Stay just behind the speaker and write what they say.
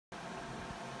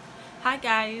Hi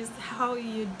guys, how are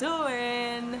you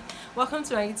doing? Welcome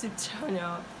to my YouTube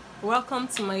channel. Welcome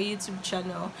to my YouTube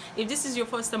channel. If this is your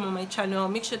first time on my channel,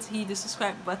 make sure to hit the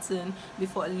subscribe button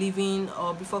before leaving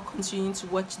or before continuing to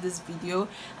watch this video.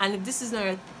 And if this is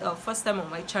not your first time on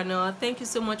my channel, thank you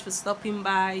so much for stopping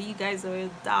by. You guys are a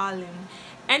darling.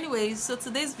 Anyways, so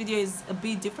today's video is a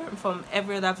bit different from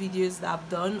every other videos that I've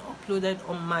done uploaded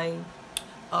on my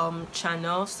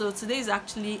channel. So today is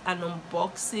actually an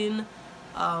unboxing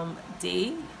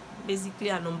day, basically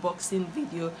an unboxing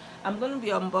video. I'm going to be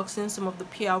unboxing some of the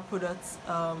PR products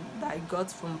that I got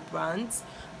from brands,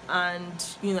 and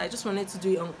I just wanted to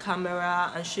do it on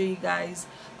camera and show you guys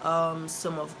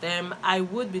some of them. I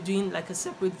would be doing like a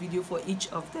separate video for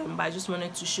each of them, but I just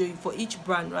wanted to show you, for each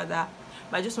brand rather,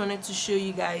 but I just wanted to show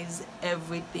you guys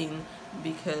everything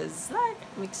because like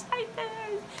I'm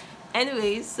excited.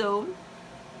 Anyway, so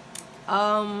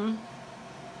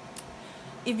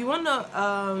if you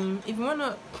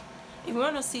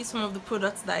wanna see some of the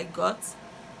products that I got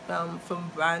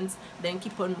from brands, then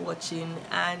keep on watching.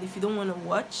 And if you don't want to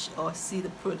watch or see the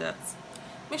products,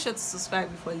 make sure to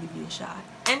subscribe before leaving shot.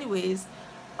 Anyways,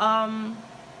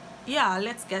 yeah,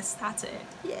 let's get started.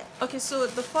 Yeah, okay, so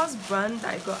the first brand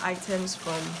that I got items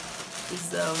from is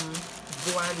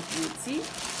Brand Beauty.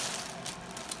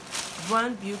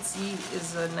 Brand Beauty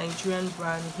is a Nigerian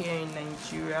brand here in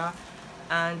Nigeria,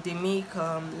 and they make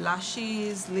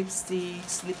lashes,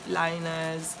 lipsticks, lip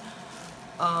liners.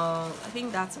 I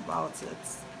think that's about it.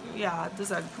 Yeah,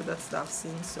 those are the products that I've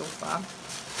seen so far.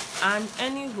 And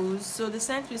anywho, so they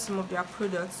sent me some of their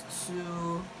products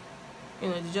to,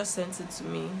 they just sent it to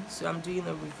me, so I'm doing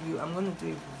a review. I'm going to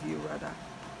do a review rather.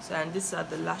 So, and these are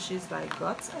the lashes that I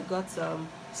got.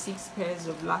 6 pairs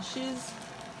of lashes,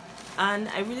 and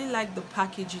I really like the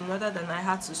packaging, other than I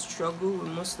had to struggle with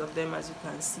most of them, as you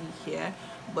can see here,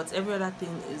 but every other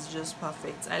thing is just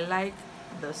perfect. I like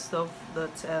the stuff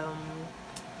that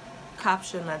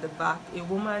caption at the back: a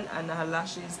woman and her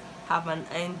lashes have an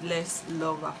endless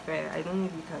love affair. I don't know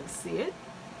if you can see it,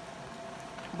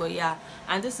 but yeah.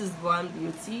 And this is Brand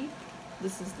Beauty.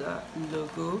 This is the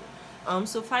logo.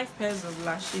 So 5 pairs of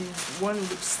lashes, 1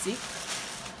 lipstick,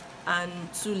 and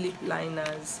 2 lip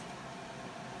liners.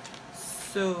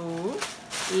 So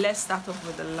let's start off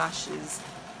with the lashes.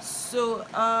 So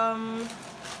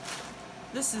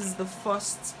this is the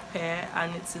first pair,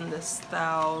 and it's in the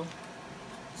style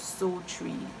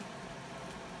Sultry.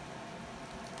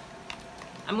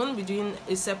 I'm going to be doing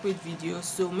a separate video,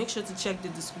 so make sure to check the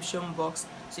description box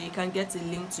so you can get a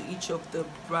link to each of the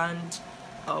brand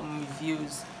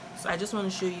reviews. So I just want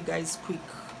to show you guys quick,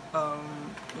 of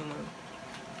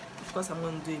course I'm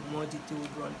going to do a more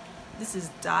detailed one. This is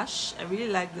Dash. I really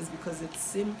like this because it's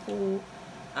simple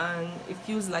and it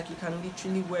feels like you can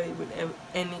literally wear it with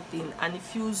anything, and it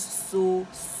feels so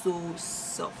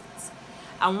soft.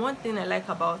 And one thing I like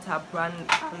about her brand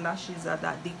lashes are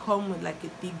that they come with like a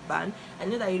thick band. I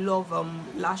know that a lot of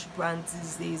lash brands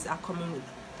these days are coming with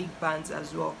thick bands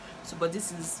as well. So, but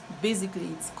this is basically,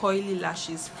 it's coily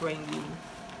lashes friendly.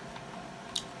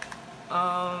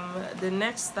 The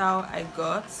next style I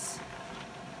got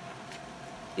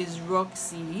is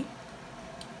Roxy.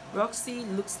 Roxy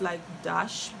looks like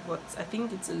Dash, but I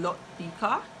think it's a lot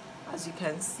thicker, as you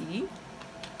can see.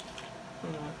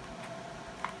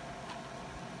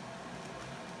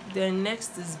 Then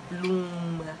next is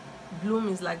Bloom. Bloom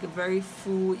is like a very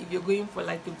full, if you're going for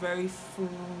like a very full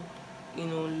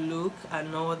look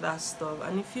and all that stuff,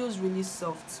 and it feels really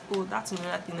soft. Oh, that's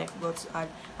another thing I forgot to add: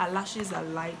 her lashes are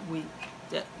lightweight.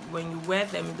 When you wear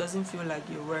them, it doesn't feel like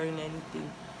you're wearing anything.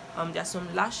 There are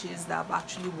some lashes that I've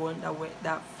actually worn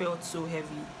that felt so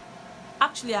heavy.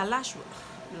 Actually, a lash,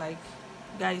 like,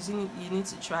 guys, you need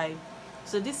to try.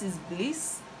 So this is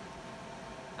Bliss.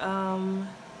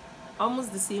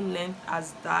 Almost the same length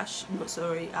as Dash. No,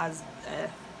 sorry, as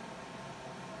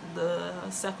the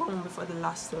second one before the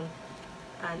last one,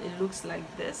 and it looks like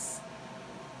this.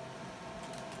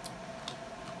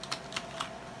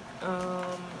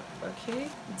 Okay,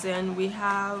 then we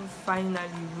have finally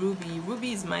Ruby.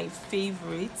 Ruby is my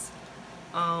favorite.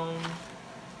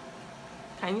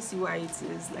 Can you see why it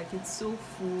is? Like, it's so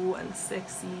full and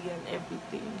sexy and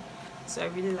everything, so I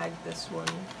really like this one.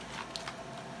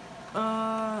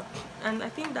 And I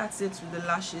think that's it with the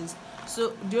lashes.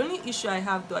 So the only issue I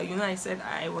have, though, I said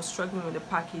I was struggling with the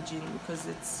packaging because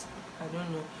it's, I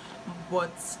don't know,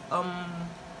 but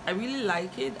I really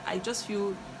like it. I just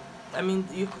feel,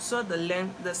 you saw the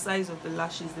length, the size of the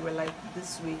lashes, they were like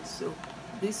this way, so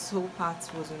this whole part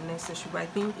was unnecessary, but I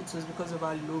think it was because of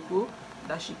our logo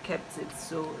that she kept it,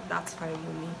 so that's fine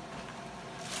with me.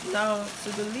 Now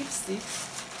to the lipsticks,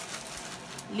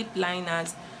 lip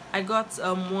liners. I got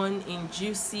one in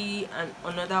Juicy and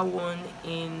another one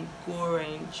in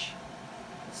Orange.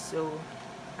 So,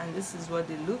 and this is what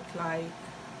they look like.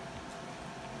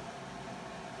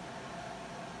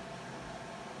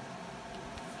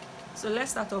 So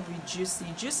let's start off with Juicy.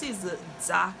 Juicy is the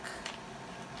dark,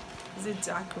 is it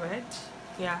dark red?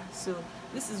 Yeah, so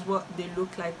this is what they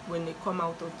look like when they come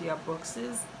out of their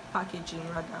boxes, packaging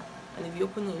rather. And if you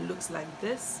open it, it looks like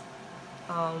this.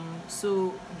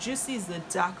 So Juicy is the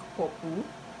dark purple.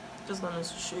 Just wanted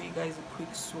to show you guys a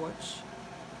quick swatch.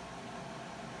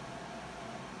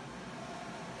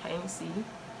 Can you see?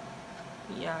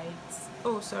 Yeah, it's,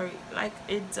 oh sorry, like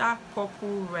a dark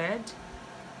purple red.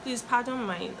 Please pardon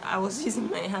my, I was using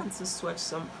my hand to swatch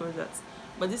some products,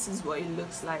 but this is what it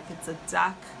looks like. It's a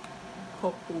dark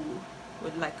purple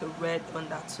with like a red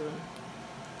undertone.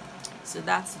 So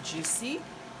that's Juicy.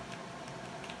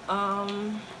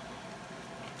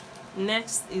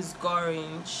 Next is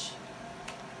Orange.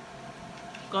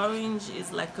 Orange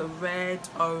is like a red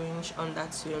orange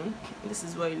undertone. This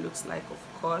is what it looks like,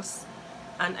 of course.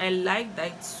 And I like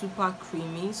that it's super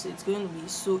creamy, so it's going to be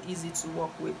so easy to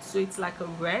work with. So it's like a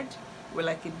red with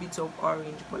like a bit of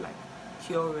orange, but like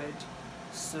pure red.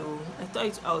 So I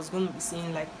thought I was going to be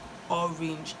seeing like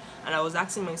orange, and I was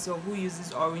asking myself who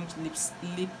uses orange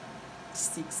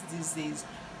lipsticks these days.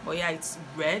 But yeah, it's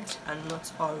red and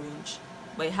not orange,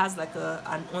 but it has like a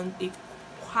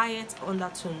quiet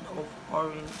undertone of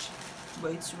orange,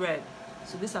 but it's red.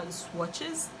 So these are the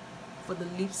swatches for the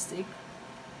lipstick,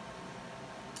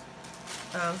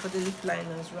 for the lip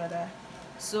liners rather.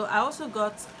 So I also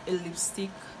got a lipstick,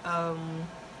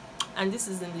 and this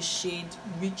is in the shade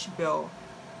Rich Bell.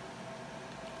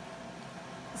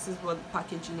 This is what the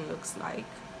packaging looks like.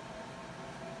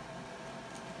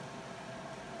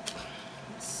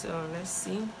 So let's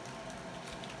see.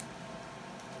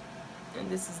 And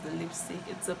this is the lipstick.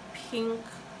 It's a pink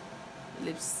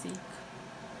lipstick.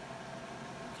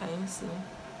 Can you see?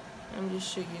 Let me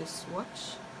just show you a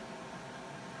swatch.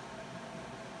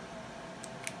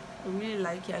 I really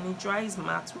like it, and it dries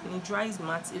matte. When it dries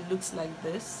matte, it looks like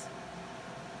this.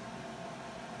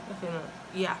 Okay, no,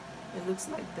 yeah, it looks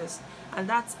like this. And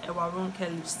that's a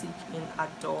Waronke lipstick in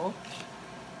Adore.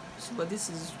 So, but this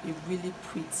is a really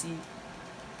pretty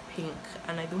pink,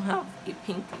 and I don't have a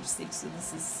pink lipstick, so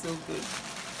this is so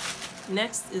good.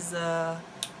 Next is a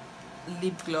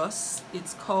lip gloss.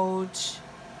 It's called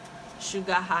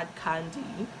Sugar Hard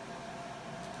Candy,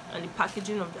 and the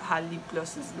packaging of her lip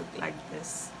glosses look like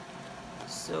this.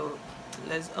 So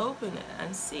let's open it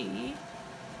and see.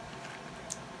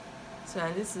 So,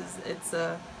 and this is, it's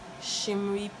a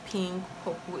shimmery pink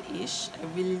purple-ish. I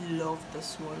really love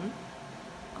this one.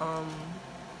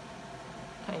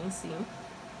 Can you see?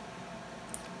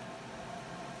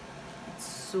 It's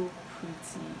so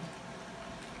pretty.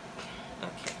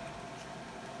 Okay.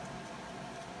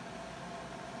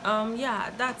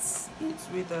 Yeah, that's it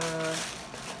with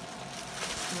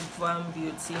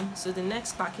Beauty. So the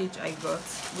next package I got,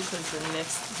 which was the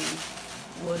next day,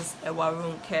 was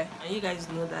Waronke, and you guys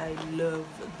know that I love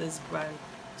this brand.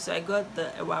 So I got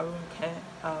the Waronke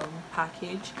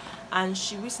package, and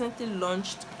she recently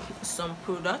launched some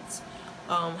products.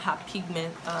 Her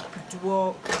pigment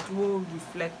dual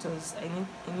reflectors. I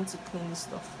need to clean this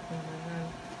stuff.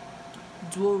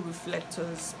 Dual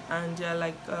reflectors, and they're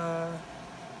like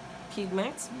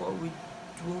pigments but with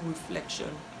dual reflection.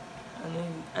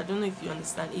 And I don't know if you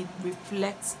understand, it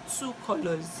reflects two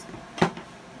colors.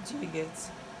 Do you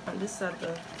get? And these are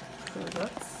the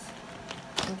products.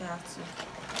 I think I have to.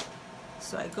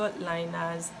 So I got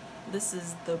liners. This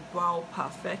is the Brow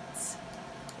Perfect.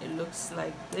 It looks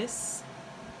like this.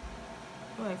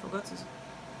 Oh, I forgot to.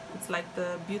 It's like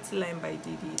the Beauty Line by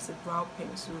Didi. It's a brow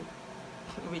pencil,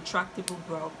 retractable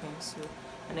brow pencil,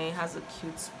 and then it has a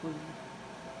cute spoon.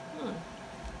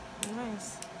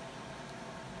 Nice.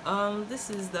 This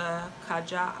is the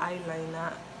Kaja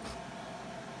eyeliner.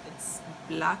 It's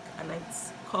black, and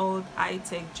it's called Eye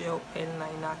Tech Gel Pen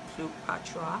Liner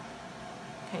Cleopatra.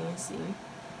 Can you see?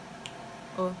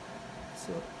 Oh,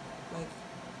 so like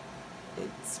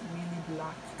it's really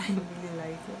black. I really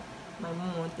like it. My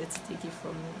mom wanted to take it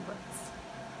from me, but.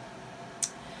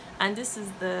 And this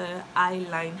is the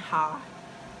eyeliner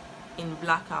in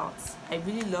blackout. I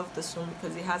really love this one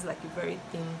because it has like a very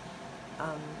thin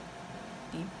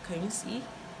deep. Can you see?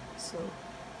 So,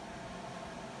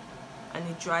 and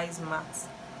it dries matte,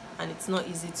 and it's not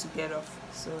easy to get off,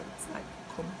 so it's like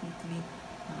completely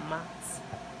matte.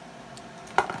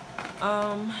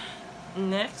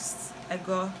 Next I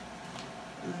got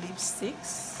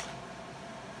lipsticks.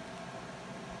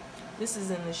 This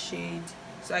is in the shade,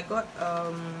 so I got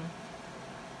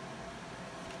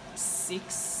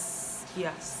 6,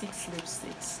 yeah, 6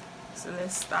 lipsticks. So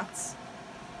let's start.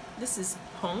 This is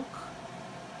Punk.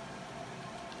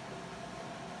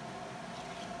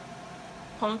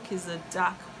 Punk is a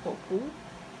dark purple.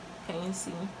 Can you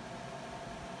see?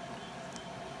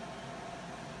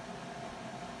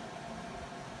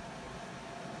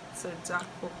 It's a dark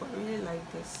purple. I really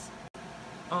like this.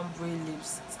 Ombre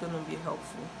lips. It's gonna be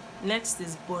helpful. Next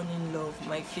is Born in Love,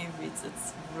 my favorite.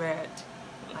 It's red.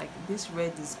 Like, this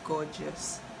red is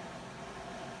gorgeous.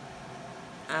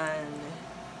 And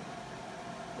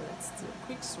let's do a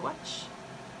quick swatch.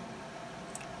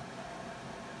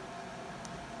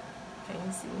 Can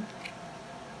you see?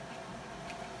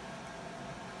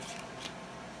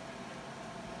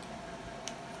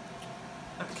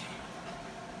 Okay.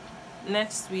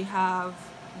 Next we have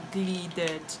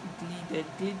Glided.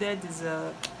 Glided is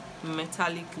a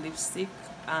metallic lipstick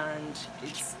and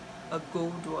it's a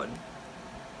gold one.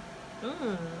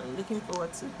 I'm looking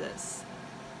forward to this.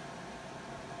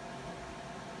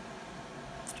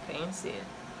 Can you see it?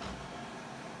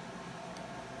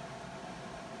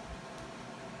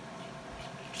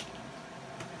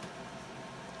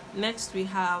 Next we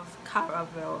have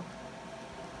Caramel.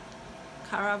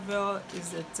 Caramel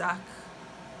is a dark,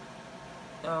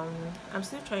 I'm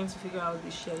still trying to figure out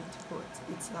the shade, but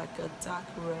it's like a dark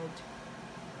red.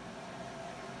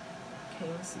 Can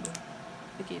you see?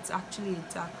 Okay, it's actually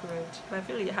a dark red, but I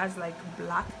feel like it has like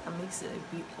black that makes it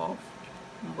a bit off,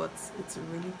 but it's a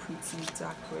really pretty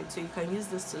dark red. So you can use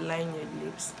this to line your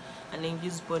lips and then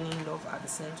use Burning Love at the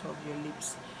center of your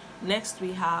lips. Next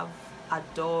we have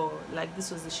Adore. Like, this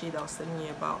was the shade I was telling you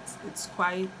about. It's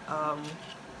quite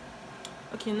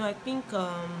okay, no, I think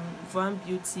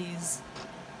Beauty's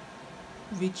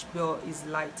Rich Bell is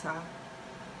lighter.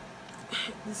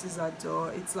 This is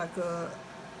Adore. It's like a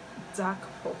dark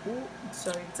purple,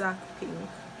 sorry, dark pink.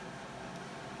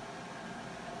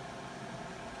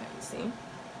 Can you see?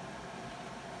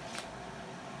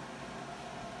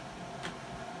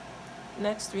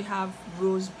 Next we have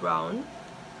Rose Brown.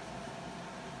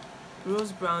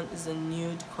 Rose Brown is a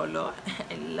nude color.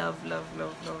 I love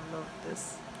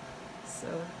this. So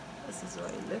this is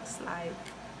what it looks like.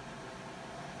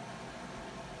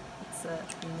 It's a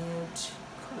nude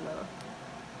color.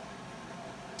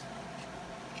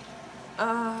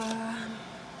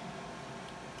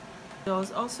 There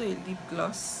was also a lip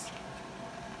gloss.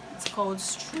 It's called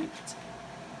Stripped,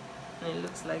 and it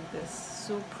looks like this.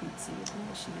 So pretty. Let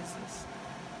me show you this.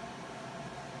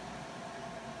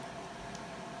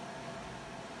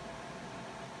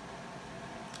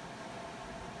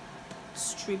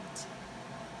 Stripped.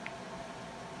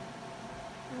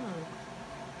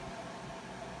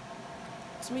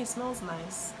 To me, it smells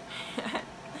nice.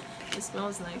 It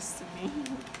smells nice to me.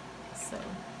 So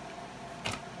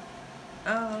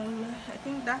I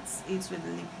think that's it with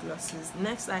the lip glosses.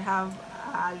 Next I have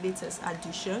our latest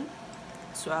addition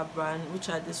to our brand, which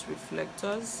are these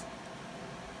reflectors,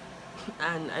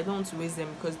 and I don't want to waste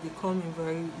them because they come in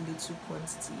very little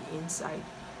quantity inside.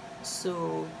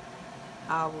 So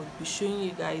I would be showing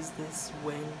you guys this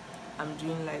when I'm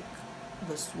doing like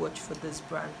the swatch for this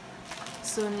brand.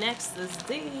 So next is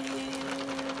this.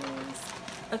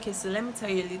 Okay, so let me tell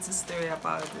you a little story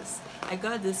about this. I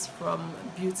got this from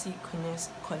Beauty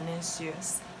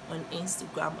Connoisseurs on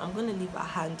Instagram. I'm gonna leave a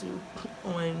handle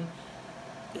on,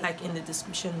 like, in the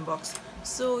description box.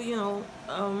 So you know,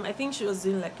 I think she was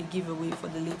doing like a giveaway for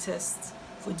the latest,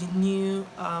 for the new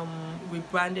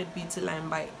rebranded beauty line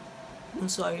by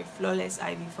Flawless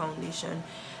Ivy Foundation,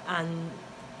 and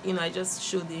you know, I just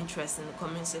showed the interest in the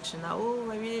comment section that,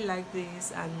 oh, I really like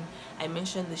this, and I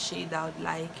mentioned the shade I would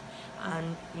like,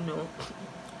 and you know,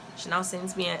 she now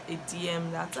sends me a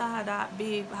DM that, that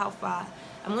babe, how far?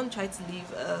 I'm gonna try to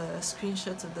leave a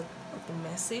screenshot of the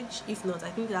message. If not, I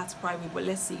think that's private, but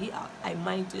let's see. I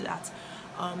might do that.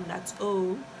 That's,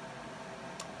 oh,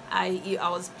 I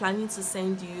was planning to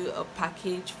send you a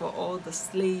package for all the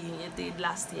slaying you did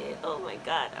last year. Oh my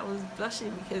god, I was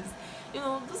blushing because, you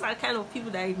know, those are kind of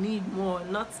people that I need more,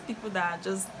 not people that are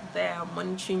just there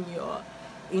monitoring your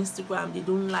Instagram. They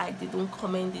don't like, they don't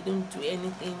comment, they don't do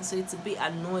anything, so it's a bit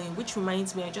annoying. Which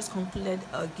reminds me, I just concluded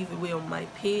a giveaway on my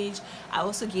page. I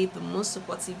also gave the most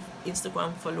supportive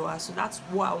Instagram followers, so that's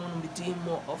what I want to be doing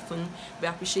more often, be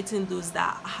appreciating those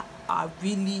that are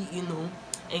really, you know,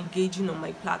 engaging on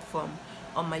my platform,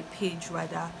 on my page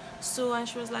rather. So, and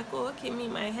she was like, oh, okay. Me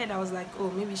in my head I was like, oh,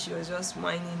 maybe she was just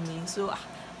whining me. So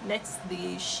next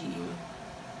day she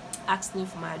asked me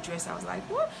for my address. I was like,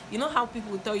 what? You know how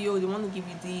people will tell you, oh, they want to give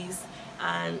you this,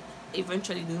 and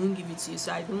eventually they don't give it to you,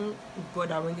 so I don't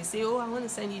bother. When they say, oh, I want to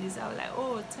send you this, I was like,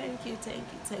 oh, thank you, thank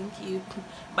you, thank you.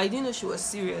 But I didn't know she was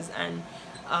serious. And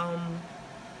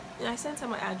I sent her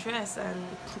my address, and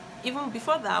even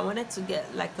before that I wanted to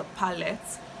get like a palette,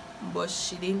 but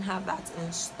she didn't have that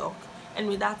in stock. And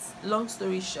with that, long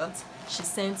story short, she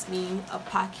sent me a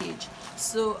package.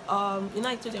 So you know,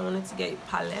 I told you I wanted to get a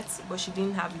palette, but she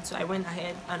didn't have it, so I went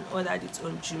ahead and ordered it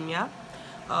on Jumia.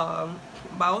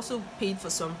 But I also paid for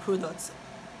some products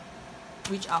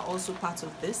which are also part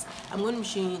of this. I'm going to be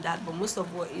showing you that, but most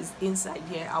of what is inside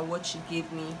here are what she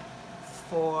gave me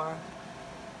for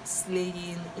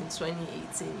slaying in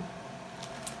 2018.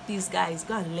 These guys,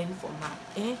 go and learn from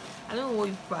her. I don't know what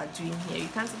people are doing here. You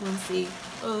can't even say,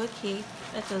 oh, okay,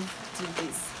 let us do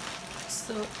this.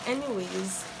 So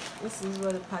anyways, this is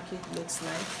what the package looks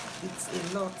like.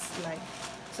 It's a lot. Like,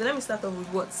 so let me start off with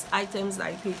what items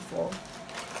I paid for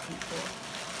before.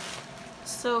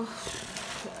 So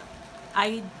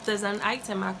there's an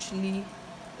item actually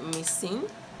missing.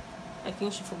 I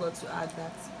think she forgot to add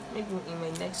that, maybe in my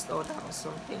next order or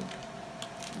something.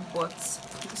 But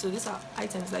so these are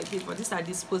items I paid for. These are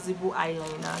disposable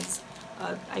eyeliners.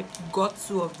 I got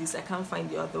 2 of these. I can't find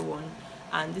the other one,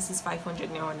 and this is 500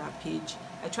 naira on our page.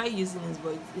 I tried using this,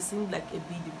 but it seemed like a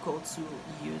bit difficult to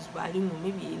use. But I don't know,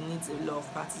 maybe it needs a lot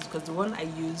of practice, because the one I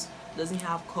use doesn't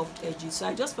have curved edges. So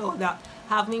I just felt that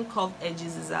having curved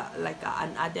edges is an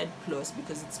added plus,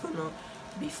 because it's gonna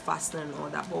be faster and all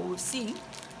that. But we'll see.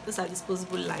 These are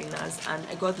disposable liners, and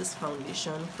I got this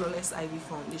foundation, Flawless Ivy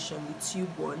foundation, the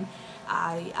tube one.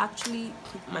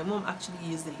 My mom actually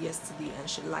used it yesterday and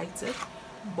she liked it,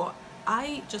 but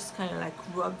I just kind of like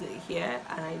rubbed it here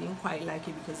and I didn't quite like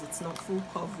it because it's not full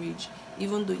coverage,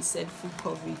 even though it said full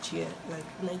coverage here. Like,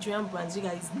 Nigerian brands, you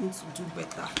guys need to do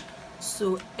better.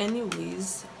 So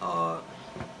anyways,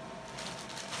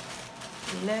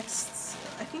 next,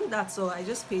 I think that's all. I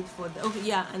just paid for the, okay,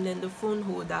 yeah, and then the phone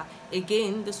holder.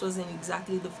 Again, this wasn't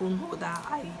exactly the phone holder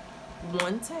I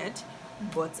wanted,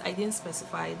 but I didn't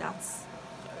specify that.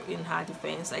 In her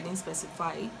defense, I didn't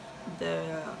specify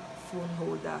the phone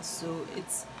holder, so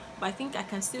it's, but I think I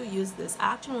can still use this.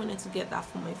 I actually wanted to get that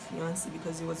for my fiance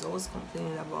because he was always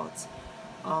complaining about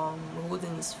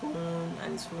holding his phone,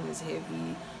 and his phone is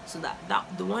heavy. So that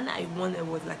the one I wanted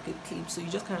was like a clip, so you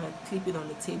just kind of like clip it on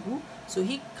the table, so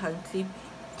he can clip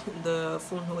the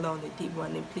phone holder on the table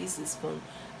and then place his phone,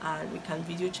 and we can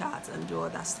video chat and do all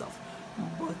that stuff.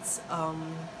 But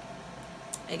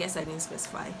I guess I didn't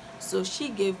specify. So she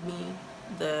gave me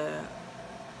the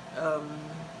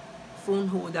phone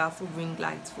holder for ring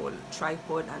lights, for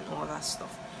tripod and all that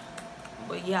stuff.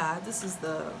 But yeah, this is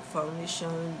the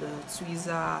foundation, the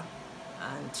tweezer,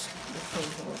 and the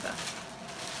phone holder.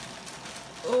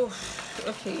 Oh,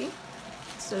 okay,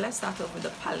 so let's start off with the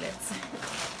palette.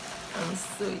 I'm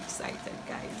so excited,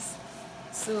 guys.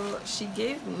 So she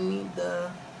gave me the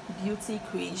Beauty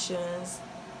Creations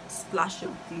Splash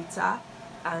of Glitter,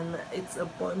 and it's a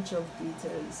bunch of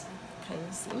glitters. Can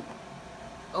you see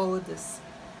all this?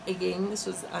 Again, this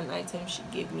was an item she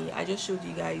gave me. I just showed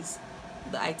you guys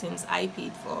the items I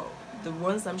paid for. The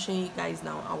ones I'm showing you guys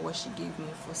now are what she gave me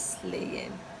for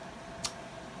slaying.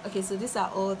 Okay, so these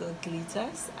are all the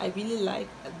glitters. I really like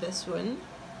this one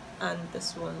and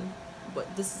this one,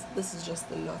 but this is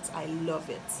just a lot. I love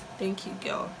it. Thank you,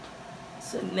 girl.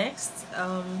 So next,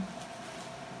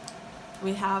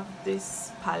 we have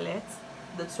this palette,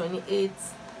 the 28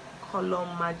 color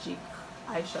magic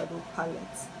eyeshadow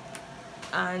palette,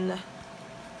 and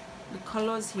the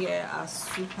colors here are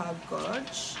super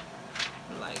gorge.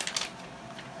 Like,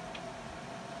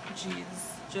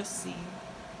 geez, just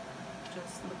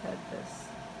look at this.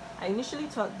 I initially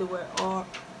thought they were all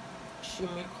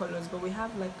shimmery colors, but we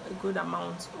have like a good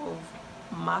amount of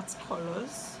matte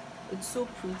colors. It's so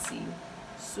pretty,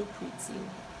 so pretty.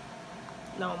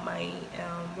 Now my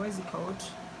what is it called,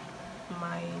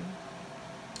 my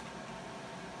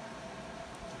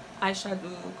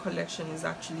eyeshadow collection is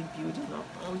actually building up,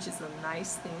 which is a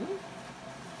nice thing.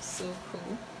 So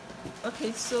cool.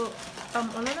 Okay, so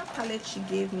another palette she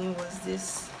gave me was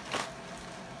this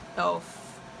of,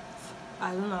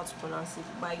 I don't know how to pronounce it,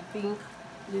 but I think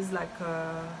it is like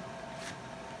a,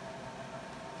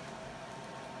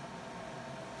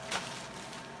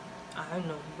 I don't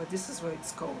know, but this is what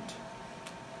it's called,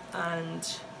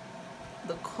 and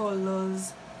the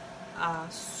colors are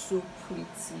so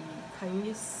pretty. Can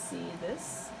you see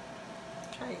this?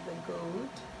 Try the gold.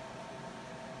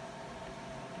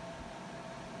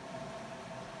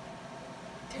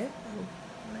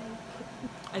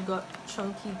 I got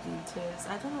chunky glitters.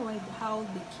 I don't know how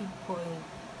they keep pouring.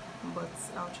 but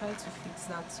I'll try to fix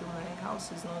that so my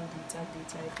house is not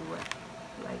glitter everywhere,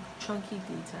 like chunky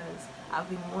glitters. I've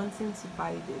been wanting to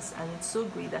buy this, and it's so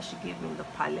great that she gave me the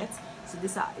palette. So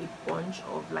these are a bunch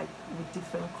of like with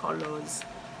different colors,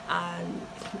 and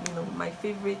you know, my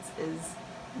favorite is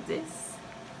this,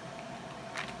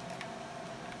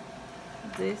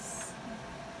 this,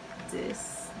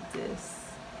 this,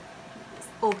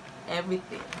 oh,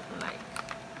 everything, like,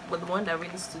 but the one that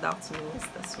really stood out to me is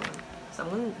this one. So I'm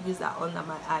going to use that under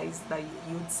my eyes, that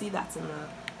you would see that in a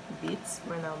bit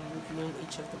when I'm reviewing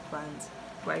each of the brands,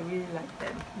 but I really like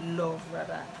them, love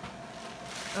rather.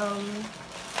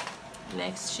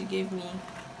 Next she gave me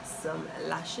some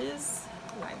lashes,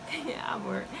 like I'm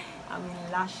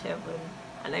in lash heaven,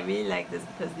 and I really like this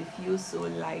because they feel so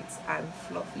light and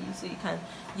fluffy, so you can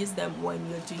use them when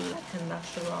you're doing like a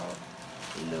natural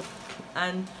look.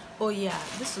 And oh yeah,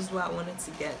 this is what I wanted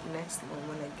to get next month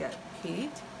when I get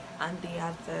paid, and they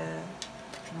are the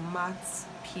matte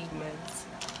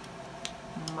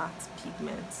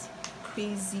pigment,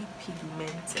 crazy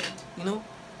pigmented. You know,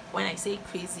 when I say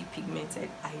crazy pigmented,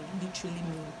 I literally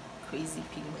mean crazy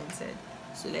pigmented.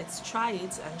 So let's try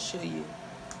it and show you.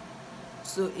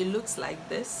 So it looks like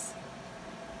this.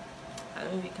 I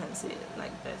don't know if you can see it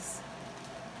like this.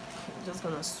 I'm just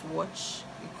gonna swatch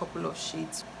a couple of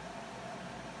shades.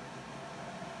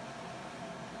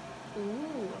 Ooh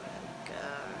my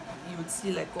god, you would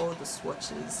see like all the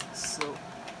swatches. So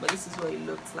but this is what it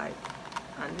looks like,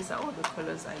 and these are all the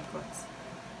colors I got.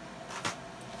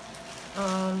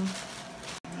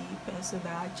 The pencil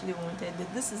that I actually wanted,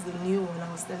 this is the new one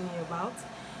I was telling you about,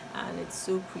 and it's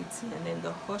so pretty. And then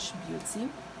the Hush Beauty,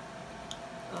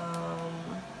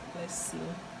 let's see.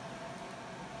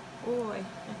 Oh, I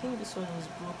think this one is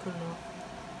broken off,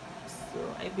 so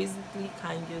I basically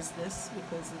can't use this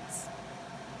because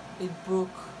it broke.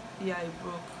 Yeah, it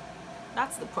broke.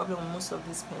 That's the problem with most of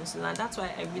these pencils, and that's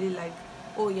why I really like,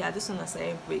 oh yeah, this one has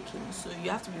started breaking, so you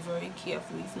have to be very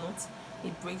careful, if not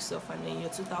it breaks off and then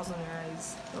your 2,000 naira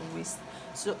is a waste.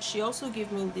 So she also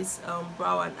gave me this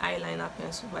brow and eyeliner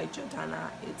pencil by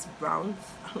Jordana. It's brown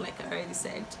like I already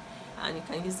said, and you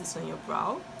can use this on your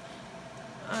brow.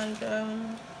 And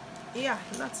yeah,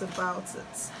 that's about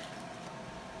it.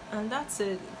 And that's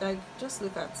it. Like, just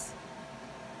look at,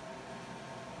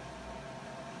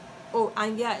 oh,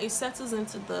 and yeah, it settles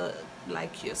into the,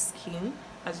 like, your skin,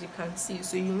 as you can see.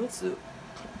 So you need to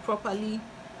properly,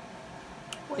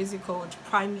 what is it called,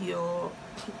 prime your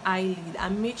eyelid,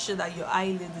 and make sure that your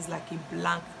eyelid is like a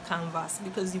blank canvas,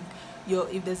 because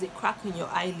if there's a crack in your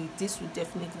eyelid, this will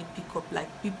definitely pick up, like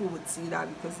people would see that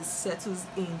because it settles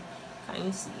in. Can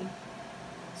you see?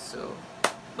 So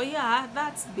but yeah,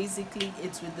 that's basically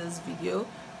it with this video.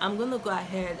 I'm gonna go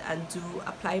ahead and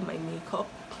apply my makeup,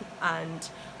 and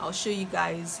I'll show you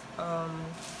guys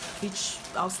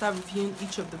I'll start reviewing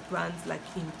each of the brands like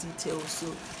in detail,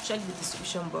 so check the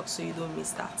description box so you don't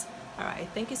miss that. All right,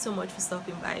 thank you so much for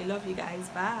stopping by. I love you guys.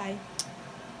 Bye.